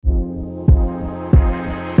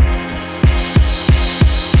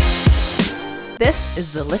This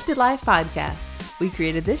is the Lifted Life Podcast. We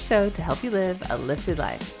created this show to help you live a lifted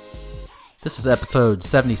life. This is episode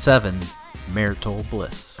 77, Marital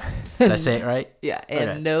Bliss. Did I say it right? Yeah, and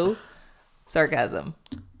Okay. no sarcasm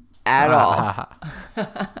at all.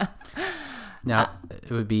 Now, it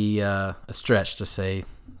would be a stretch to say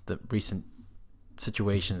the recent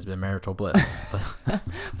situation has been marital bliss.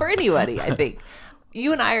 For anybody, I think.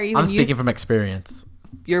 You and I are even I'm speaking from experience.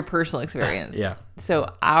 Your personal experience. Yeah.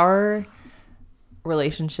 So our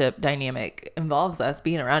relationship dynamic involves us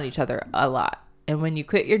being around each other a lot. And when you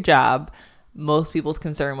quit your job, most people's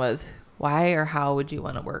concern was, why or how would you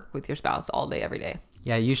want to work with your spouse all day, every day?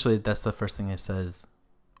 Yeah, usually that's the first thing it says.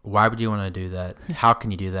 Why would you want to do that? How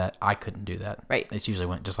can you do that? I couldn't do that. Right. It's usually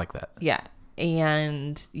went just like that. Yeah.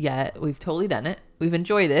 And yet we've totally done it. We've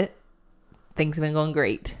enjoyed it. Things have been going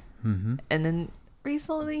great. Mm-hmm. And then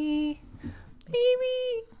recently,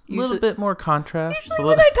 maybe A little bit more contrast. Usually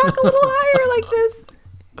when I talk a little higher like this,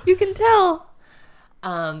 you can tell.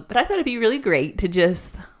 But I thought it'd be really great to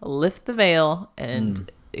just lift the veil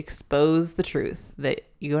and expose the truth that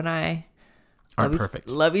you and I aren't perfect.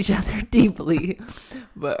 Love each other deeply,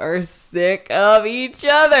 but are sick of each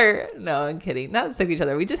other. No, I'm kidding. Not sick of each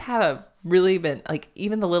other. We just have really been, like,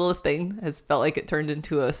 even the littlest thing has felt like it turned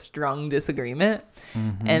into a strong disagreement.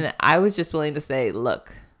 Mm-hmm. And I was just willing to say,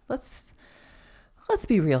 look, let's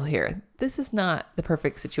be real here. This is not the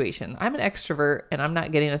perfect situation. I'm an extrovert and I'm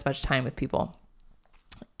not getting as much time with people.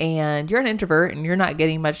 And you're an introvert and you're not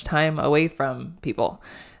getting much time away from people,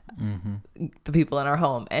 the people in our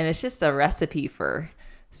home. And it's just a recipe for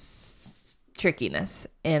trickiness.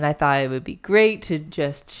 And I thought it would be great to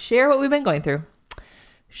just share what we've been going through,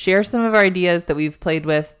 share some of our ideas that we've played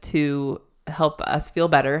with to help us feel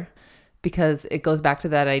better. Because it goes back to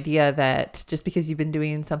that idea that just because you've been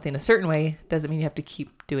doing something a certain way doesn't mean you have to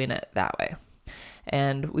keep doing it that way.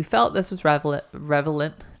 And we felt this was prevalent. As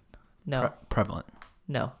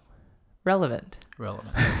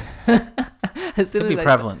soon Could be as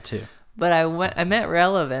prevalent too. But I meant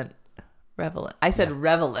relevant. I said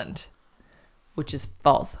relevant, which is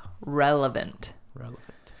false. Relevant.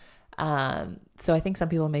 So I think some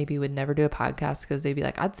people maybe would never do a podcast because they'd be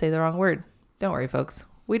like, I'd say the wrong word. Don't worry, folks.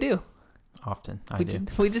 We do. Often.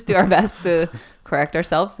 We just do our best to correct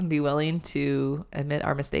ourselves and be willing to admit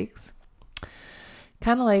our mistakes.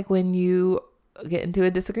 Kind of like when you get into a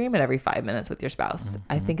disagreement every 5 minutes with your spouse.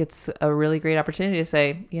 I think it's a really great opportunity to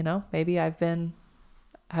say, maybe I haven't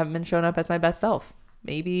been showing up as my best self.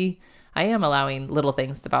 Maybe I am allowing little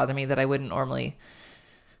things to bother me that I wouldn't normally.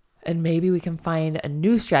 And maybe we can find a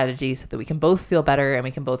new strategy so that we can both feel better and we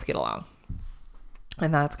can both get along.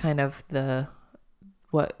 And that's kind of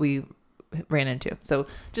what we ran into. So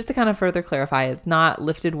just to kind of further clarify, it's not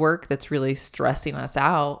lifted work that's really stressing us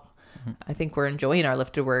out. I think we're enjoying our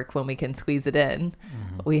lifted work when we can squeeze it in.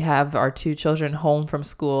 We have our 2 children home from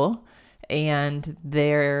school and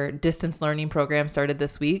their distance learning program started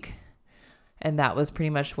this week. And that was pretty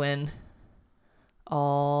much when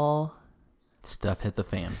all stuff hit the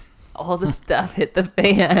fan. All the stuff hit the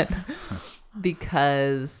fan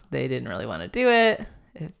because they didn't really want to do it.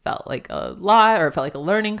 It felt like a lot, or it felt like a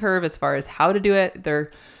learning curve as far as how to do it.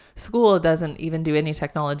 Their school doesn't even do any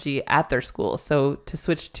technology at their school. So to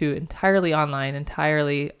switch to entirely online,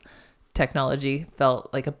 entirely technology felt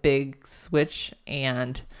like a big switch.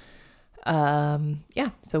 And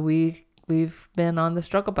so we've been on the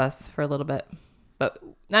struggle bus for a little bit, but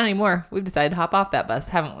not anymore. We've decided to hop off that bus,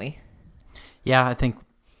 haven't we? Yeah, I think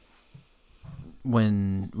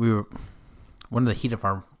when we were, one of the heat of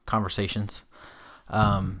our conversations,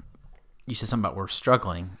 you said something about we're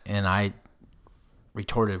struggling, and I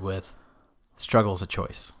retorted with struggle is a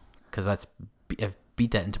choice, because I've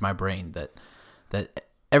beat that into my brain that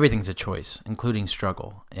everything's a choice, including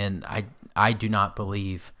struggle. And I do not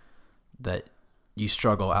believe that you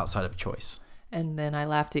struggle outside of choice. And then I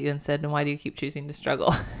laughed at you and said, and why do you keep choosing to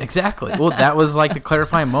struggle? Exactly. Well, that was like the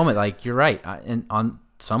clarifying moment. Like, you're right. And on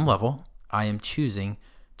some level, I am choosing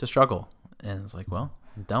to struggle. And it's like, well,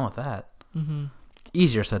 I'm done with that. Mm-hmm.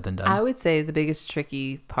 Easier said than done. I would say the biggest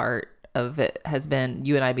tricky part of it has been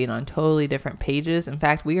you and I being on totally different pages. In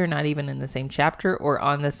fact, we are not even in the same chapter or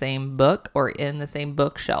on the same book or in the same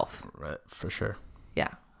bookshelf. Right, for sure. Yeah.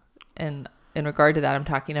 And in regard to that, I'm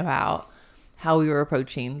talking about how we were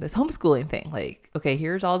approaching this homeschooling thing. Like, okay,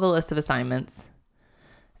 here's all the list of assignments.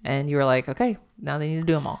 And you were like, okay, now they need to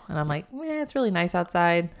do them all. And I'm like, it's really nice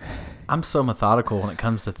outside. I'm so methodical when it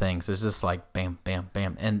comes to things. It's just like bam, bam,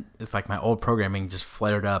 bam. And it's like my old programming just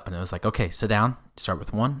flared up. And it was like, okay, sit down, start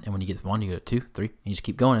with 1. And when you get to 1, you go to 2, 3. And you just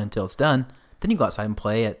keep going until it's done. Then you go outside and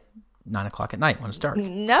play at 9 o'clock at night when it's dark.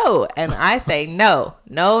 No. And I say, no.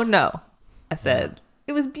 I said,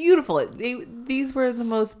 it was beautiful. These were the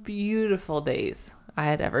most beautiful days I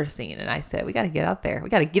had ever seen. And I said, we got to get out there. We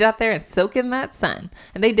got to get out there and soak in that sun.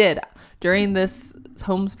 And they did. During this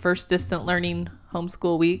first distant learning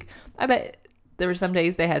homeschool week, I bet there were some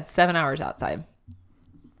days they had 7 hours outside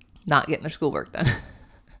not getting their schoolwork done.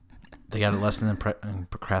 They got a lesson in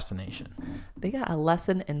procrastination. They got a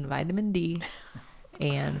lesson in vitamin D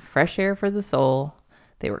and fresh air for the soul.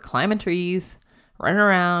 They were climbing trees, running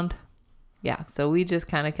around. Yeah, so we just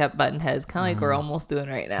kind of kept butting heads, kind of like we're almost doing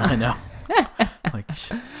right now. I know.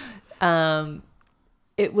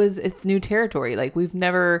 It's new territory. Like, we've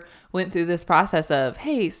never went through this process of,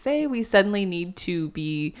 hey, say we suddenly need to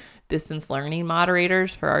be distance learning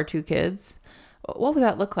moderators for our 2 kids. What would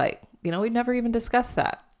that look like? We'd never even discussed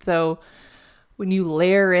that. So when you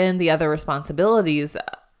layer in the other responsibilities,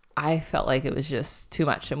 I felt like it was just too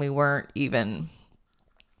much and we weren't even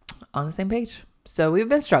on the same page. So we've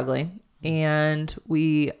been struggling, and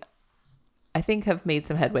I think have made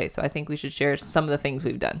some headway. So I think we should share some of the things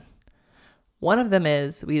we've done. One of them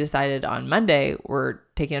is we decided on Monday we're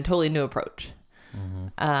taking a totally new approach.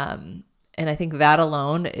 And I think that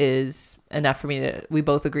alone is enough for me we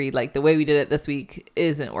both agreed, like, the way we did it this week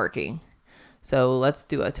isn't working. So let's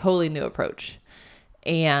do a totally new approach.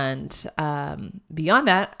 And beyond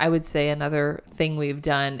that, I would say another thing we've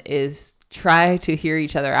done is try to hear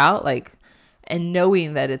each other out, and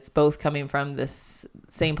knowing that it's both coming from this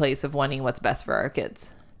same place of wanting what's best for our kids.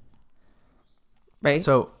 Right?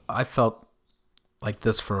 So I felt like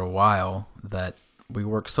this for a while, that we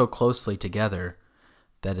work so closely together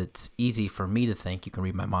that it's easy for me to think you can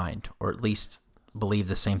read my mind, or at least believe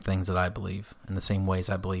the same things that I believe in the same ways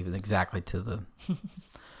I believe in, exactly to the...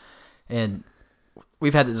 And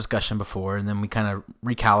we've had the discussion before, and then we kind of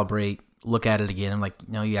recalibrate, look at it again. I'm like,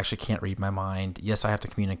 no, you actually can't read my mind. Yes, I have to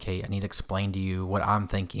communicate. I need to explain to you what I'm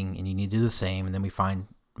thinking, and you need to do the same, and then we find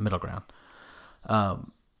middle ground.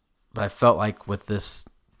 But I felt like with this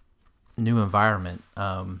new environment,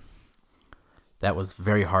 that was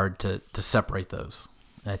very hard to separate those.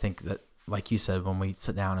 And I think that, like you said, when we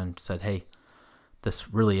sit down and said, hey,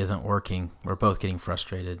 this really isn't working. We're both getting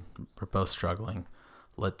frustrated. We're both struggling.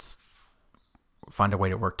 Let's find a way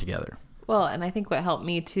to work together. Well, and I think what helped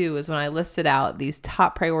me too is when I listed out these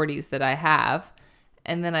top priorities that I have,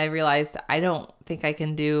 and then I realized I don't think I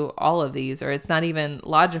can do all of these, or it's not even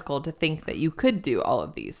logical to think that you could do all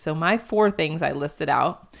of these. So my 4 things I listed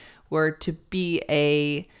out were to be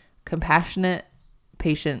a compassionate,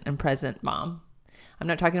 patient, and present mom. I'm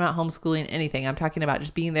not talking about homeschooling anything. I'm talking about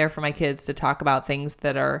just being there for my kids to talk about things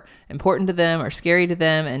that are important to them or scary to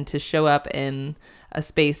them, and to show up in a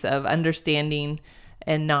space of understanding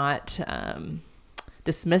and not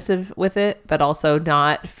dismissive with it, but also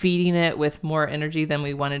not feeding it with more energy than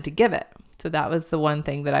we wanted to give it. So that was the one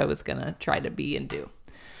thing that I was going to try to be and do.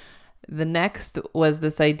 The next was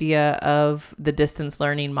this idea of the distance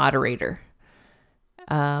learning moderator.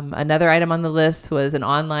 Another item on the list was an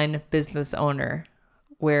online business owner,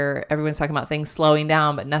 where everyone's talking about things slowing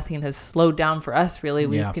down, but nothing has slowed down for us, really.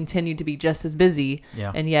 We've continued to be just as busy.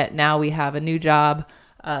 Yeah. And yet now we have a new job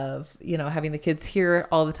of, having the kids here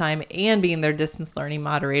all the time and being their distance learning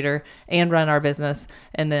moderator and run our business.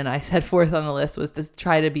 And then I said 4th on the list was to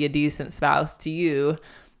try to be a decent spouse to you.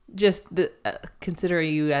 Just consider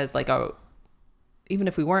you as even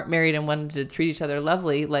if we weren't married and wanted to treat each other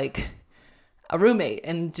lovely, like a roommate,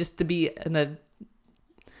 and just to be in a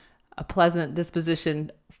pleasant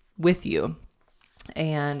disposition with you.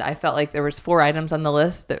 And I felt like there was 4 items on the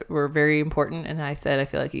list that were very important. And I said, I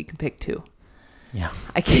feel like you can pick 2. Yeah.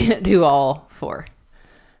 I can't do all 4.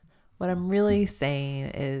 What I'm really saying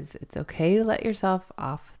is it's okay to let yourself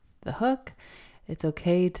off the hook. It's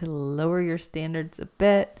okay to lower your standards a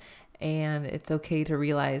bit. And it's okay to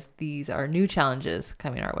realize these are new challenges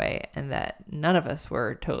coming our way, and that none of us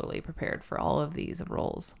were totally prepared for all of these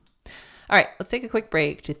roles. All right, let's take a quick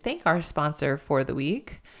break to thank our sponsor for the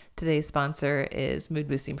week. Today's sponsor is Mood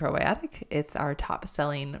Boosting Probiotic. It's our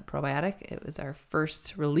top-selling probiotic. It was our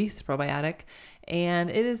first release probiotic, and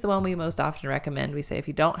it is the one we most often recommend. We say if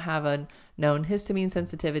you don't have a known histamine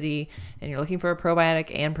sensitivity and you're looking for a probiotic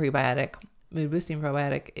and prebiotic, Mood Boosting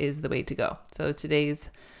Probiotic is the way to go. So today's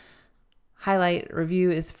highlight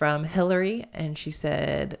review is from Hillary, and she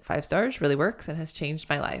said, 5 stars, really works and has changed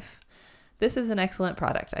my life. This is an excellent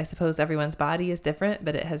product. I suppose everyone's body is different,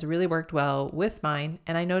 but it has really worked well with mine,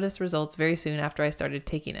 and I noticed results very soon after I started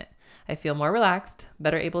taking it. I feel more relaxed,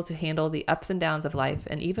 better able to handle the ups and downs of life,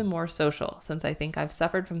 and even more social, since I think I've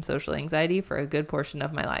suffered from social anxiety for a good portion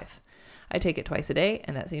of my life. I take it twice a day,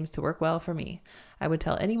 and that seems to work well for me. I would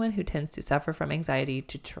tell anyone who tends to suffer from anxiety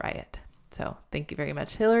to try it. So thank you very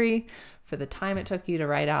much, Hillary, for the time it took you to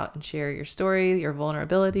write out and share your story, your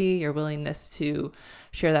vulnerability, your willingness to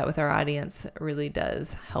share that with our audience really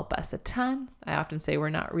does help us a ton. I often say we're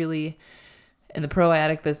not really in the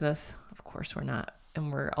probiotic business. Of course we're not.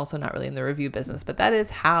 And we're also not really in the review business, but that is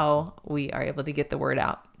how we are able to get the word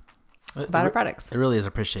out about our products. It really is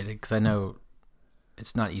appreciated because I know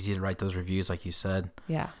it's not easy to write those reviews like you said.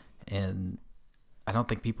 Yeah. And I don't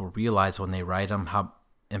think people realize when they write them how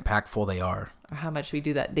impactful they are. Or how much we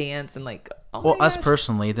do that dance and like, oh well, my us gosh.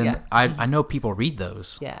 personally, then Yeah. I know people read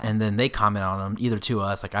those. Yeah. And then they comment on them either to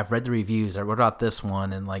us, like I've read the reviews or what about this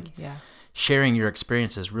one? And like Yeah. sharing your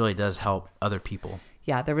experiences really does help other people.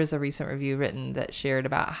 Yeah, there was a recent review written that shared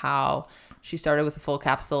about how she started with a full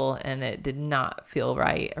capsule and it did not feel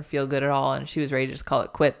right or feel good at all. And she was ready to just call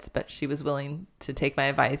it quits, but she was willing to take my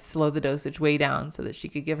advice, slow the dosage way down so that she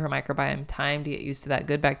could give her microbiome time to get used to that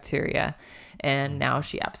good bacteria. And now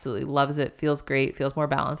she absolutely loves it, feels great, feels more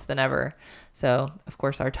balanced than ever. So, of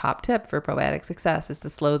course, our top tip for probiotic success is to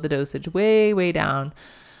slow the dosage way, way down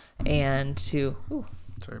and to... Ooh,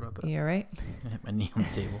 sorry about that. You're right. I hit my knee on the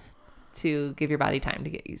table. To give your body time to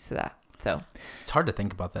get used to that. So it's hard to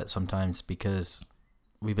think about that sometimes because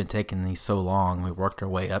we've been taking these so long. We worked our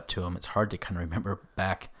way up to them. It's hard to kind of remember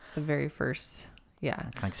back. The very first, yeah.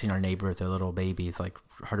 Like seeing our neighbor with their little baby. It's like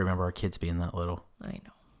hard to remember our kids being that little. I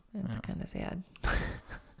know. It's kind of sad. I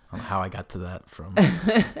don't know how I got to that from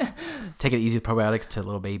taking it easy with probiotics to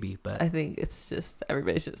little baby, but I think it's just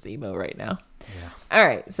everybody's just emo right now. Yeah. All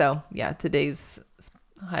right. So yeah, today's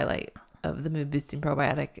highlight of the mood boosting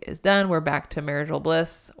probiotic is done. We're back to marital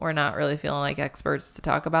bliss. We're not really feeling like experts to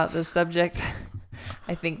talk about this subject.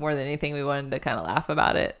 I think more than anything, we wanted to kind of laugh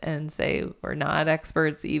about it and say we're not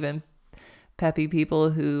experts, even peppy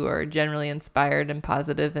people who are generally inspired and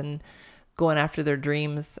positive and going after their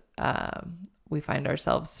dreams. We find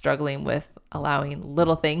ourselves struggling with allowing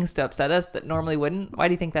little things to upset us that normally wouldn't. Why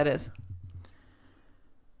do you think that is?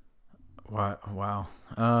 Wow.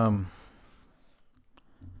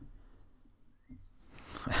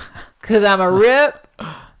 Because I'm a rip.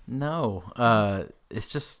 No, it's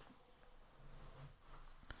just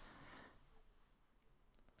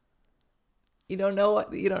you don't know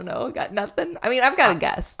what you don't know. Got nothing. I mean, I've got a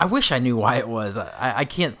guess. I wish I knew why it was. I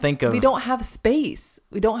can't think of. We don't have space.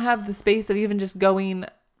 We don't have the space of even just going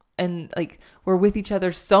and like we're with each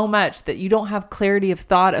other so much that you don't have clarity of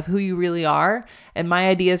thought of who you really are. And my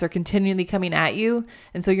ideas are continually coming at you.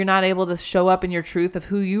 And so you're not able to show up in your truth of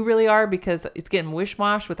who you really are because it's getting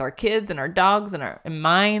wish-wash with our kids and our dogs and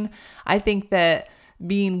mine. I think that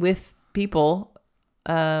being with people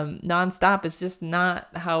nonstop is just not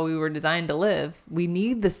how we were designed to live. We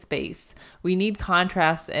need the space. We need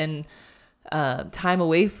contrast and time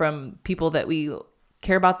away from people that we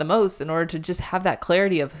care about the most in order to just have that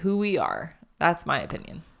clarity of who we are. That's my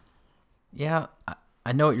opinion. Yeah,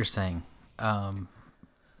 I know what you're saying. I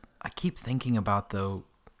keep thinking about, though,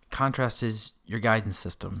 contrast is your guidance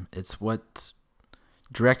system. It's what's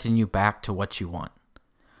directing you back to what you want.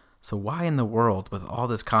 So why in the world, with all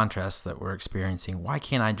this contrast that we're experiencing, why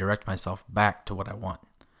can't I direct myself back to what I want?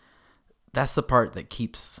 That's the part that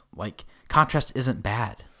keeps, like, contrast isn't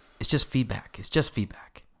bad. It's just feedback.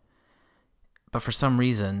 But for some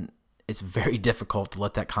reason, it's very difficult to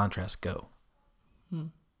let that contrast go.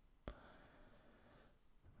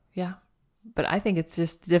 Yeah. But I think it's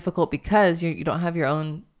just difficult because you don't have your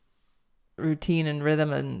own routine and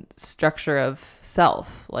rhythm and structure of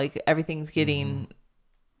self. Like everything's getting,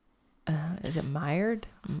 is it mired?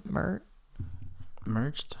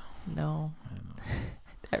 Merged? No.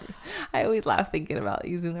 I always laugh thinking about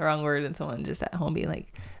using the wrong word and someone just at home being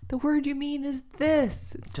like, the word you mean is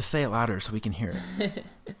this. Just say it louder so we can hear it.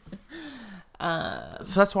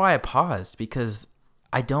 So that's why I paused, because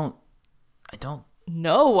I don't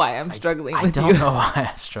know why I'm struggling with you. I don't know why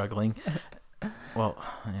I'm struggling. Well,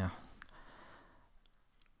 yeah.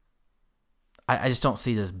 I just don't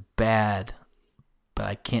see it as bad, but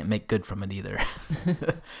I can't make good from it either.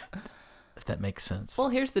 If that makes sense. Well,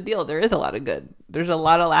 here's the deal. There is a lot of good. There's a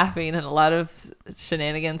lot of laughing and a lot of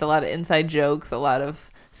shenanigans, a lot of inside jokes, a lot of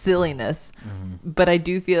silliness. But I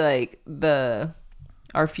do feel like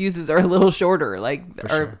our fuses are a little shorter. Like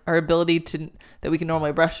our ability that we can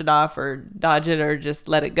normally brush it off or dodge it or just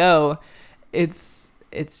let it go. It's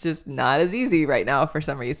just not as easy right now for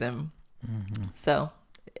some reason. So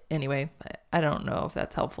anyway, I don't know if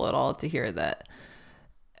that's helpful at all to hear that.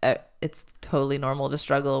 It's totally normal to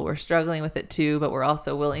struggle. We're struggling with it too, but we're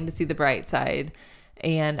also willing to see the bright side.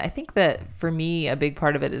 And I think that for me, a big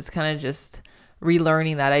part of it is kind of just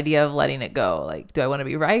relearning that idea of letting it go. Like, do I want to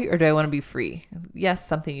be right or do I want to be free? Yes,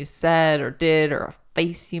 something you said or did or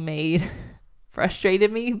face you made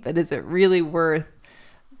frustrated me, but is it really worth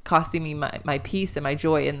costing me my peace and my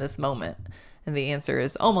joy in this moment? And the answer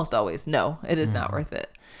is almost always no, it is not worth it.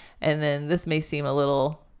 And then this may seem a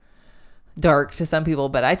little dark to some people,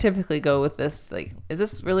 but I typically go with this, like, is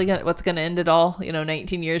this really what's gonna end it all?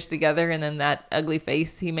 19 years together, and then that ugly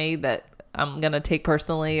face he made that I'm gonna take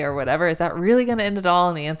personally or whatever, is that really gonna end it all?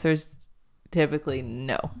 And the answer is typically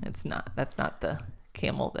no, it's not. That's not the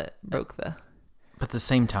camel that broke the... But at the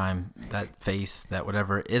same time, that face, that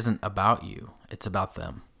whatever, isn't about you. It's about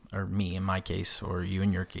them, or me in my case, or you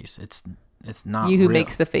in your case. It's not you who real.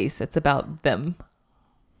 makes the face. It's about them.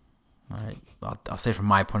 All right, I'll say from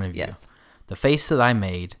my point of view. Yes. The face that I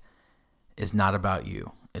made is not about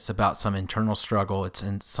you. It's about some internal struggle. It's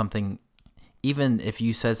in something, even if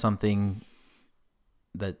you said something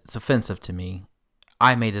that's offensive to me,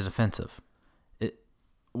 I made it offensive.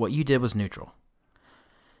 What you did was neutral.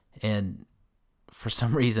 And for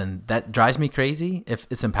some reason, that drives me crazy. If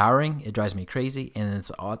it's empowering, it drives me crazy. And at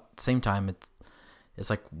the same time, it's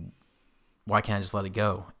like, why can't I just let it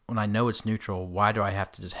go? When I know it's neutral, why do I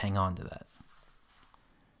have to just hang on to that?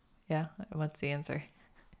 Yeah. What's the answer?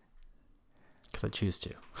 Because I choose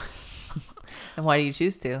to. And why do you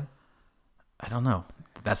choose to? I don't know.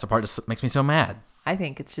 That's the part that makes me so mad. I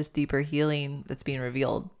think it's just deeper healing that's being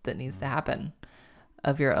revealed that needs to happen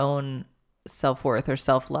of your own self-worth or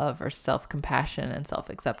self-love or self-compassion and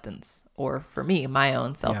self-acceptance. Or for me, my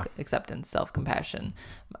own self-acceptance, self-compassion.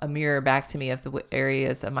 A mirror back to me of the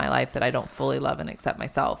areas of my life that I don't fully love and accept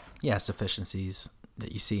myself. Yeah, deficiencies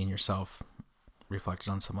that you see in yourself reflected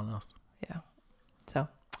on someone else. Yeah. So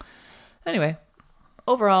anyway,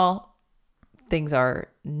 overall, things are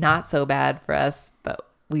not so bad for us, but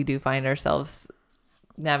we do find ourselves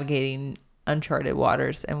navigating uncharted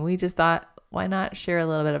waters, and we just thought, why not share a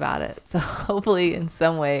little bit about it? So hopefully in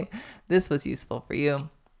some way this was useful for you.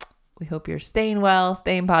 We hope you're staying well,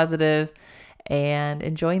 staying positive, and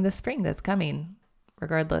enjoying the spring that's coming.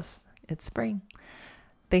 Regardless, it's spring.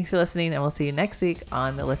 Thanks for listening, and we'll see you next week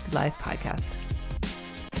on the Lifted Life podcast.